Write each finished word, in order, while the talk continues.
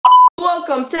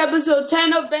Welcome to episode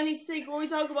 10 of Benny's Take, where we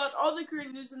talk about all the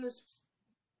career news in this.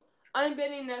 I'm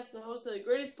Benny Ness, the host of the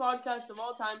greatest podcast of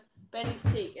all time, Benny's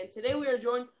Take, and today we are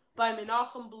joined by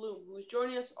Menachem Bloom, who is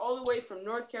joining us all the way from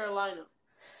North Carolina.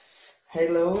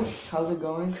 Hello, how's it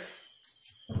going?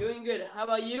 Doing good. How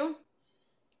about you?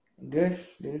 Good.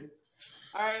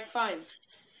 Alright, fine.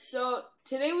 So,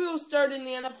 today we will start in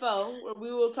the NFL, where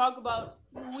we will talk about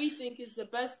who we think is the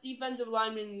best defensive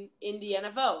lineman in the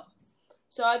NFL.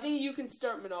 So, I think you can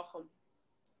start, Menachem.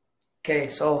 Okay,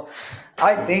 so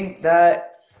I think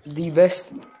that the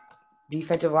best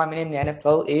defensive lineman in the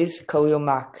NFL is Khalil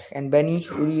Mack. And Benny,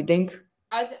 who do you think?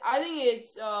 I think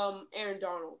it's Aaron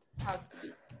Donald. Has to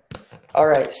be. All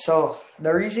right, so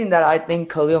the reason that I think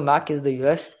Khalil Mack is the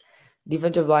best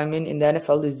defensive lineman in the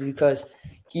NFL is because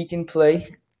he can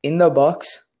play in the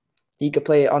box, he can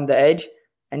play on the edge,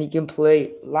 and he can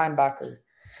play linebacker.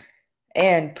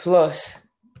 And plus,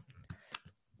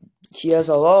 he has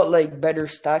a lot better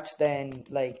stats than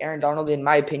Aaron Donald, in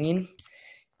my opinion.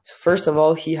 First of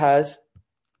all, he has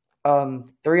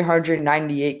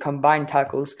 398 combined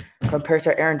tackles compared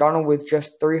to Aaron Donald with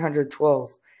just 312.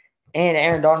 And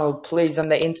Aaron Donald plays on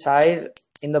the inside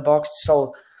in the box,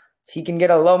 so he can get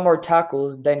a lot more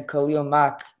tackles than Khalil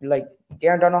Mack.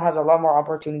 Aaron Donald has a lot more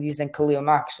opportunities than Khalil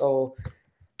Mack. So,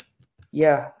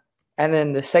 yeah. And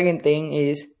then the second thing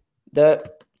is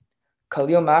that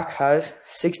Khalil Mack has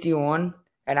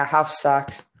 61.5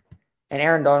 sacks, and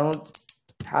Aaron Donald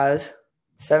has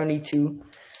 72.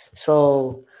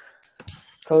 So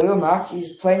Khalil Mack,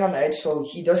 he's playing on the edge, so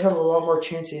he does have a lot more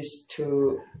chances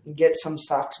to get some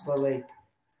sacks. But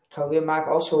Khalil Mack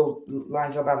also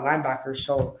lines up at linebacker,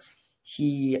 so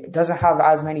he doesn't have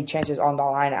as many chances on the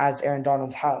line as Aaron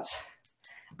Donald has.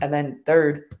 And then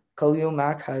third, Khalil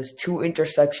Mack has 2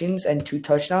 interceptions and 2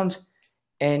 touchdowns,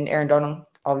 and Aaron Donald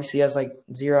obviously has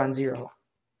 0 and 0.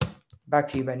 Back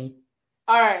to you, Benny.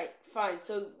 All right, fine.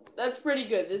 So that's pretty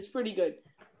good.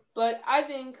 But I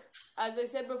think, as I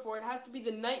said before, it has to be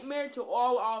the nightmare to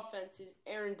all offenses,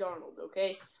 Aaron Donald,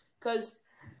 okay? Because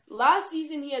last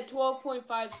season he had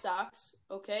 12.5 sacks,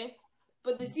 okay?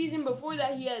 But the season before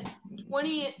that he had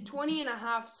 20 and a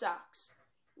half sacks,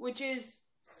 which is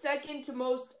second to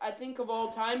most, I think, of all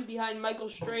time, behind Michael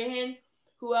Strahan,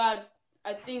 who had,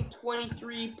 I think,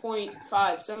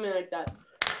 23.5, something like that.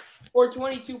 Or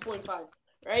 22.5,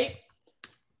 right?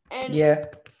 And yeah,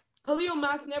 Khalil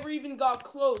Mack never even got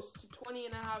close to 20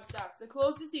 and a half sacks. The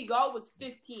closest he got was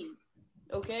 15,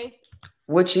 okay?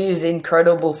 Which is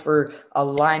incredible for a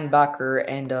linebacker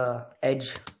and an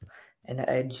edge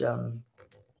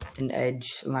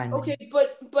lineman. Okay,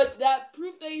 but that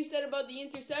proof that you said about the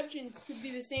interceptions could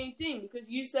be the same thing, because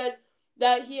you said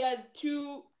that he had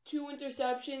two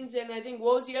interceptions, and I think,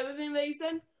 what was the other thing that you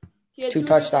said? He had 2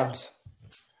 touchdowns.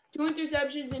 2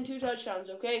 interceptions and 2 touchdowns,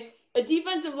 okay? A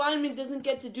defensive lineman doesn't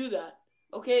get to do that,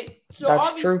 okay? So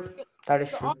That's true. That is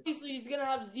true. Obviously, he's going to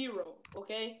have 0,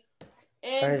 okay?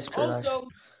 And that is true.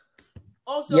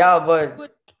 Also, yeah, but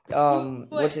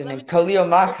what's his name? Khalil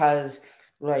Mack has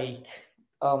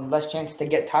less chance to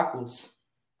get tackles.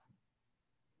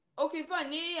 Okay,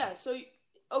 fine. Yeah. So,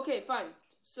 okay, fine.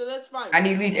 So that's fine. And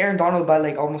he leads Aaron Donald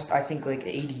by almost, I think,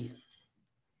 80.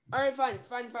 All right, fine.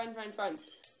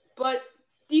 But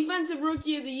defensive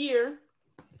rookie of the year,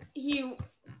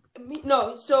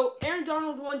 so Aaron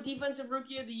Donald won defensive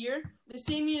rookie of the year the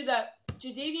same year that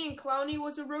Jadeveon Clowney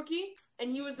was a rookie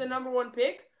and he was the number 1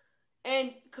 pick,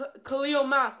 and Khalil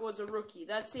Mack was a rookie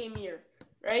that same year,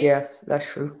 right? Yeah, that's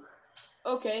true.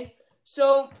 Okay,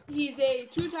 so he's a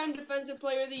 2-time defensive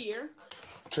player of the year.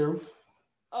 True.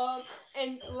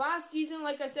 And last season,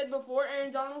 like I said before,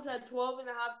 Aaron Donald had 12 and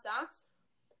a half sacks.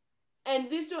 And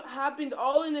this happened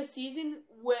all in a season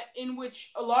in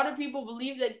which a lot of people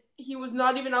believe that he was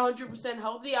not even 100%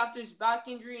 healthy after his back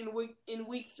injury in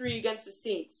week 3 against the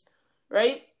Saints,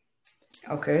 right?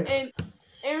 Okay. And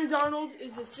Aaron Donald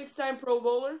is a 6-time Pro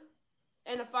Bowler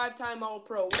and a 5-time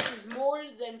All-Pro, which is more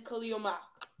than Khalil Mack,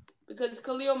 because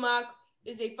Khalil Mack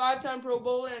is a 5-time Pro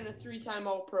Bowler and a 3-time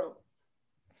All-Pro.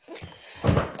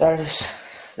 That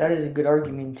is a good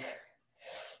argument.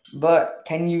 But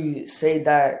can you say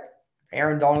that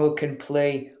Aaron Donald can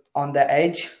play on the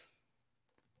edge?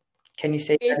 Can you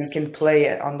say that he can play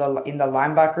in the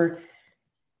linebacker?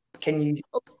 Can you?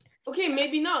 Okay,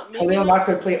 maybe not. Khalil Mack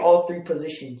could play all 3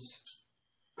 positions.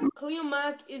 Khalil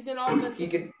Mack is an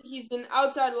offensive. He's an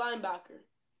outside linebacker.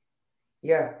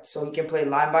 Yeah, so he can play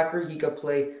linebacker. He could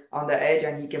play on the edge,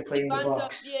 and he can play in the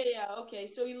box. Okay.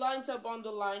 So he lines up on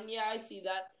the line. Yeah, I see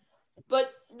that.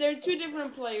 But they're 2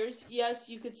 different players. Yes,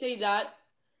 you could say that.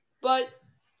 But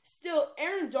still,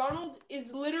 Aaron Donald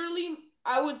is literally,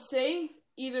 I would say,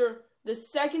 either the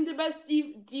second to best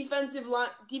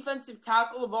defensive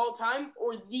tackle of all time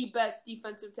or the best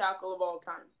defensive tackle of all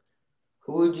time.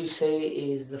 Who would you say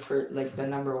is the first, like the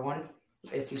number one?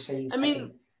 If you say he's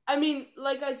second. I mean,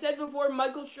 like I said before,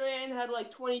 Michael Strahan had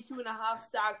like 22.5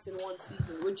 sacks in one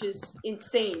season, which is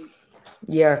insane.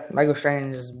 Yeah, Michael Strahan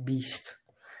is a beast.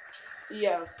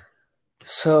 Yeah.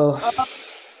 So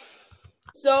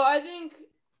I think,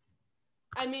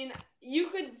 you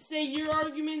could say your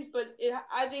argument, but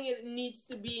I think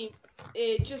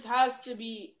it just has to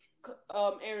be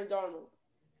Aaron Donald.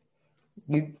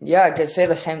 I could say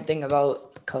the same thing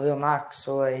about Khalil Mack.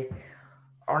 So,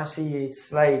 honestly,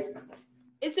 it's like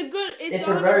it's a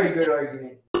very good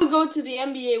argument. We go to the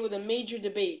NBA with a major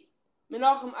debate.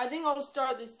 Menachem, I think I'll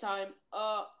start this time.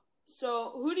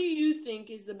 So who do you think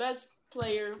is the best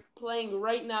player playing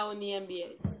right now in the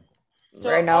NBA?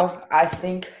 Right now, I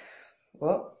think.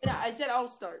 Well, yeah, I said I'll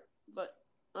start, but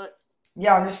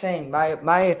yeah, I'm just saying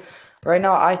my right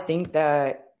now. I think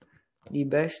that the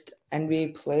best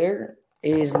NBA player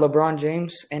is LeBron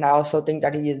James, and I also think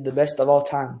that he is the best of all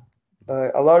time.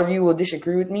 But a lot of you will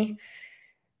disagree with me,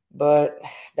 but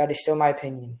that is still my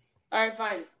opinion. All right,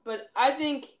 fine. But I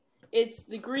think it's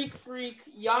the Greek freak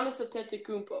Giannis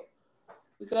Antetokounmpo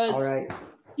because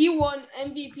he won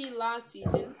MVP last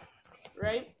season,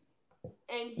 right?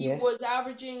 And he was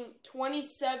averaging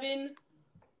 27.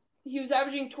 He was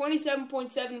averaging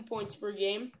 27.7 points per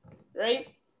game, right?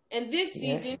 And this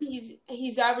season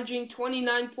he's averaging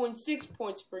 29.6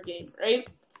 points per game, right?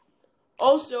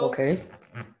 Also,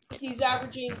 he's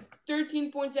averaging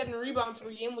 13.7 rebounds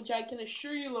per game, which I can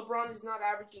assure you LeBron is not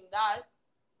averaging that.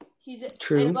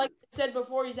 True. And like I said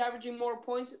before, he's averaging more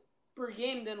points per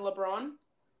game than LeBron.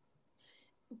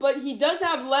 But he does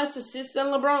have less assists than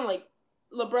LeBron. Like,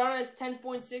 LeBron has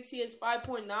 10.6, he has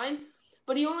 5.9.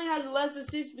 But he only has less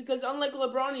assists because unlike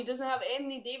LeBron, he doesn't have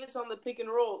Anthony Davis on the pick and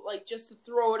roll, like, just to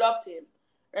throw it up to him,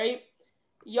 right?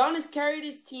 Giannis carried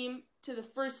his team to the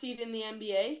first seed in the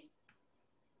NBA.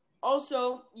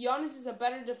 Also, Giannis is a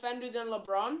better defender than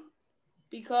LeBron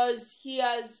because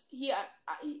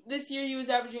this year he was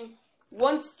averaging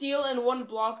 1 steal and 1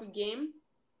 block a game,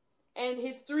 and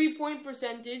his 3-point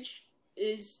percentage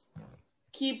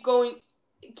keeps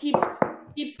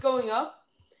going up,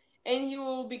 and he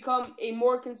will become a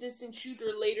more consistent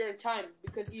shooter later in time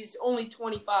because he's only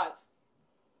 25.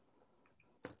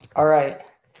 All right.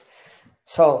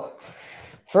 So,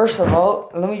 first of all,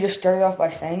 let me just start off by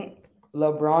saying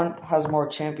LeBron has more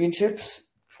championships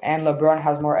and LeBron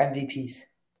has more MVPs.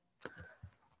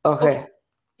 Okay.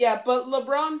 Yeah, but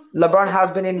LeBron has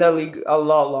been in the league a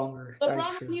lot longer.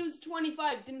 LeBron, when he was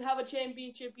 25, didn't have a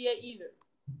championship yet either.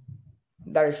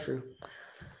 That is true.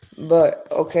 But,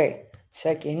 okay.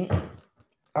 Second,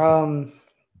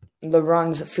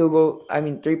 LeBron's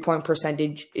 3-point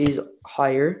percentage is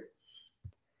higher.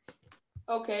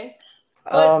 Okay.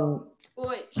 But,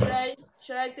 wait,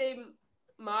 should I say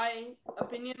my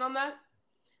opinion on that?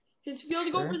 His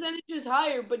field goal percentage is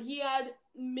higher, but he had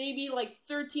maybe like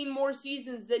 13 more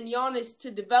seasons than Giannis to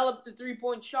develop the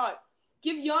 3-point shot.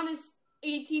 Give Giannis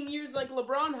 18 years like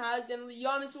LeBron has, and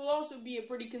Giannis will also be a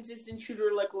pretty consistent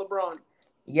shooter like LeBron.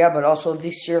 Yeah, but also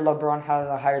this year LeBron has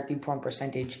a higher 3-point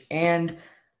percentage, and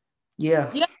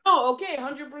Yeah, no, okay,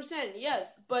 100%,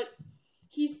 yes, but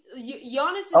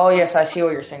Giannis is... Oh, yes, I see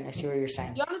what you're saying.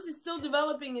 Giannis is still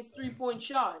developing his 3-point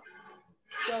shot.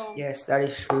 So yes, that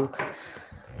is true.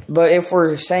 But if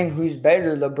we're saying who's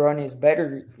better, LeBron is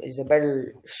a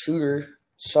better shooter.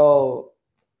 So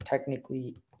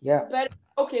technically, yeah.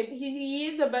 Okay, he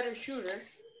is a better shooter.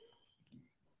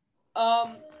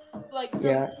 Like from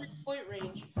 3-point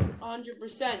range,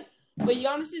 100%. But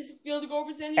Giannis's field goal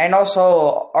percentage, and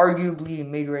also arguably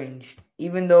mid range,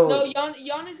 even though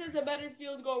Giannis has a better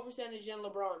field goal percentage than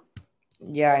LeBron.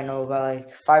 Yeah, I know, by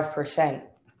like 5%.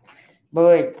 But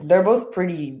like they're both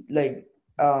pretty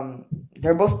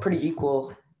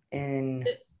equal in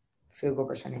field goal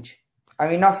percentage. I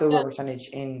mean, not field goal percentage,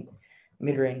 in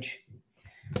mid range.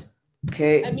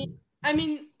 Okay. I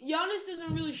mean, Giannis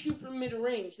doesn't really shoot from mid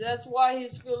range. That's why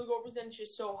his field goal percentage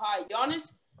is so high.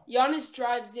 Giannis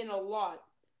drives in a lot.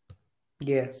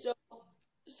 Yeah.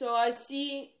 So I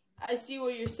see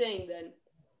what you're saying then.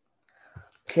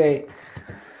 Okay.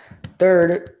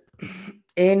 Third,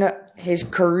 in his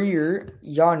career,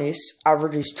 Giannis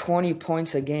averages 20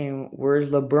 points a game, whereas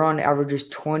LeBron averages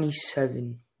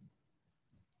 27.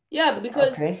 Yeah,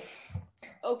 because...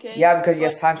 Okay. Yeah, because he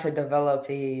has time to develop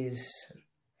his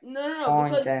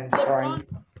points and scoring.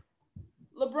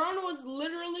 LeBron was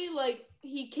literally like,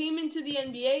 he came into the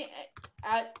NBA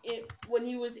when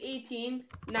he was 18,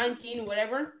 19,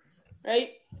 whatever, right?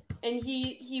 and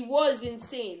he was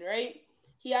insane, right?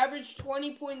 He averaged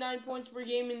 20.9 points per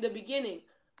game in the beginning,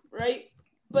 right?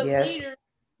 But Yes. later,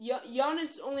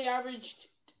 Giannis only averaged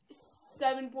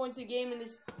 7 points a game in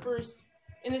his first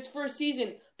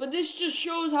season. But this just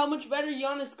shows how much better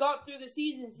Giannis got through the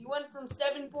seasons. He went from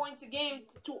 7 points a game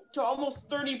to almost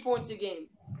 30 points a game.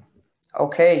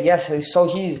 Okay, yes. So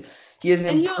he has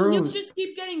And improved. he'll just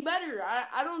keep getting better.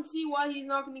 I don't see why he's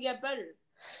not going to get better.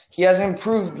 He has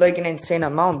improved like an insane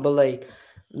amount, but like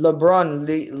LeBron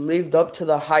lived up to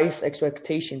the highest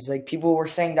expectations. Like people were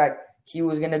saying that he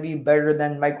was gonna be better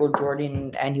than Michael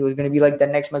Jordan, and he was gonna be like the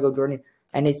next Michael Jordan.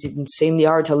 And it's insanely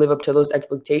hard to live up to those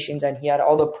expectations. And he had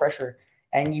all the pressure,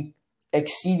 and he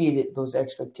exceeded those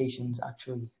expectations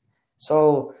actually.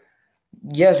 So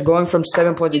yes, going from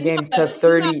 7 points a game to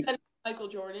 30. He's not better than Michael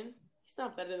Jordan. He's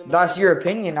not better than Michael That's your Jordan.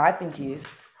 opinion. I think he is.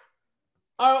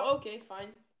 Oh, okay, fine.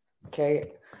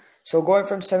 Okay. So going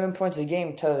from 7 points a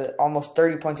game to almost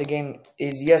 30 points a game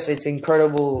is, yes, it's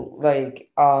incredible,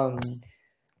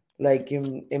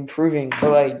 improving, but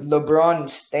like LeBron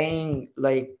staying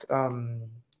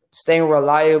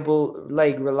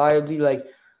reliably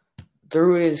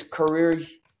through his career,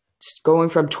 going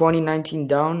from 2019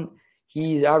 down,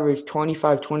 he's averaged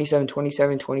 25, 27,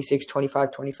 27, 26,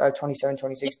 25, 25, 27,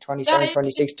 26, 27,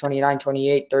 26, 29,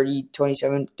 28, 30,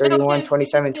 27, 31,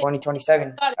 27, 20,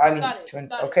 27.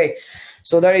 Okay.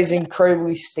 So that is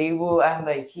incredibly stable, and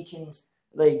like he can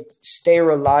like stay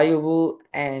reliable,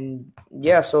 and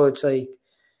yeah, so it's like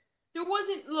There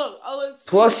wasn't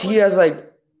plus he has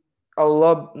like a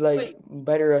lot Wait.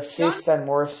 better assists and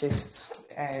more assists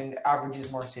and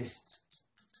averages more assists.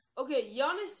 Okay,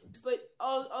 Giannis, but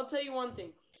I'll tell you one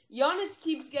thing. Giannis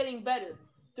keeps getting better.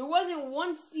 There wasn't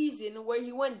one season where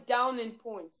he went down in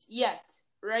points yet,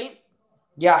 right?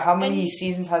 Yeah, how many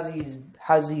seasons has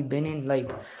he been in? Like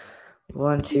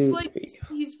 1, 2, 3.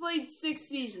 He's played 6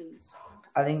 seasons.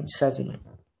 I think 7.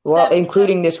 Well,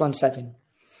 including this one, 7.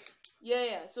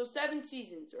 Yeah. So 7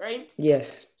 seasons, right?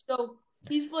 Yes. So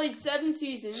he's played 7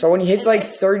 seasons. So when he hits like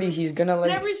 30, he's gonna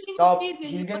like every stop.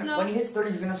 season, When he hits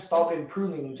 30, he's gonna stop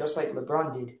improving, just like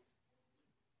LeBron did.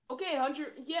 Okay,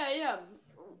 100. Yeah.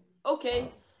 Okay,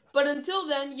 but until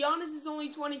then, Giannis is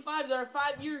only 25. There are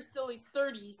 5 years till he's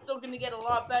 30. He's still gonna get a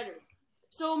lot better.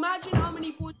 So imagine how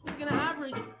many points he's gonna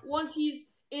average once he's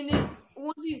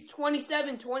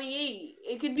 27, 28.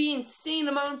 It could be insane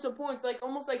amounts of points, like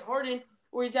almost like Harden,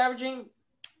 where he's averaging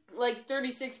like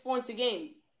 36 points a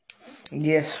game.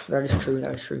 Yes, that is true.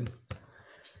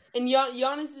 And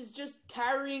Giannis is just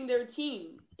carrying their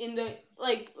team in the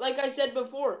like I said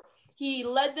before. He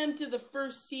led them to the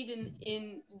first seed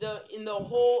in the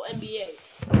whole NBA.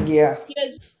 Yeah.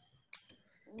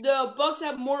 The Bucks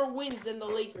have more wins than the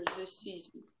Lakers this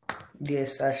season.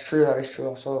 Yes, that's true.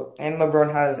 Also, and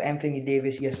LeBron has Anthony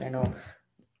Davis. Yes, I know.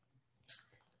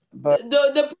 But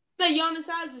the person that Giannis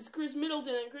has is Chris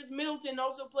Middleton, and Chris Middleton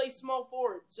also plays small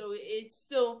forward. So it's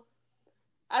still,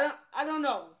 I don't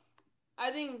know.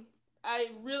 I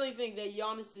really think that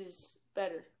Giannis is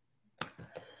better.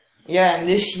 Yeah, and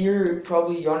this year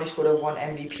probably Giannis would have won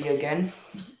MVP again.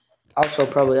 Also,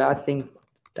 probably I think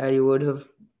that he would have.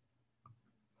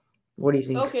 What do you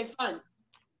think? Okay, fine.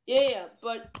 Yeah,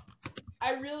 but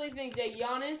I really think that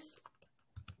Giannis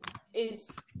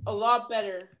is a lot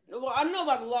better. Well, I don't know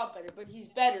about a lot better, but he's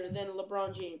better than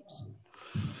LeBron James.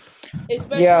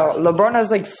 Especially LeBron has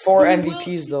like 4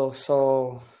 MVPs though,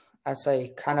 so that's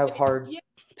like kind of hard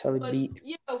to beat.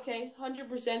 Yeah, okay,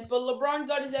 100%. But LeBron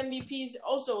got his MVPs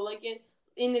also like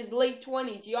in his late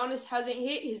 20s. Giannis hasn't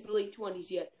hit his late 20s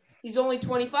yet. He's only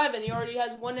 25 and he already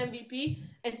has 1 MVP.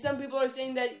 And some people are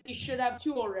saying that he should have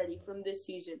 2 already from this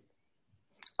season.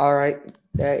 All right,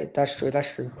 that's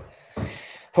true.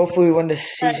 Hopefully, when the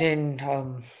season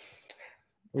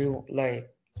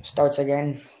starts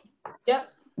again. Yeah,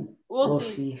 we'll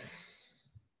see.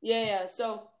 Yeah.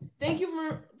 So thank you,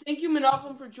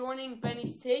 Menachem, for joining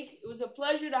Benny's Take. It was a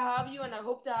pleasure to have you, and I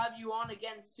hope to have you on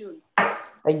again soon.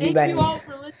 Thank you, Benny. You all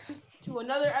for listening to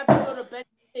another episode of Benny's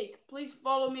Take. Please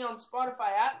follow me on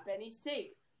Spotify at Benny's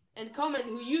Take, and comment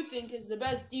who you think is the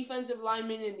best defensive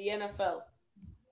lineman in the NFL.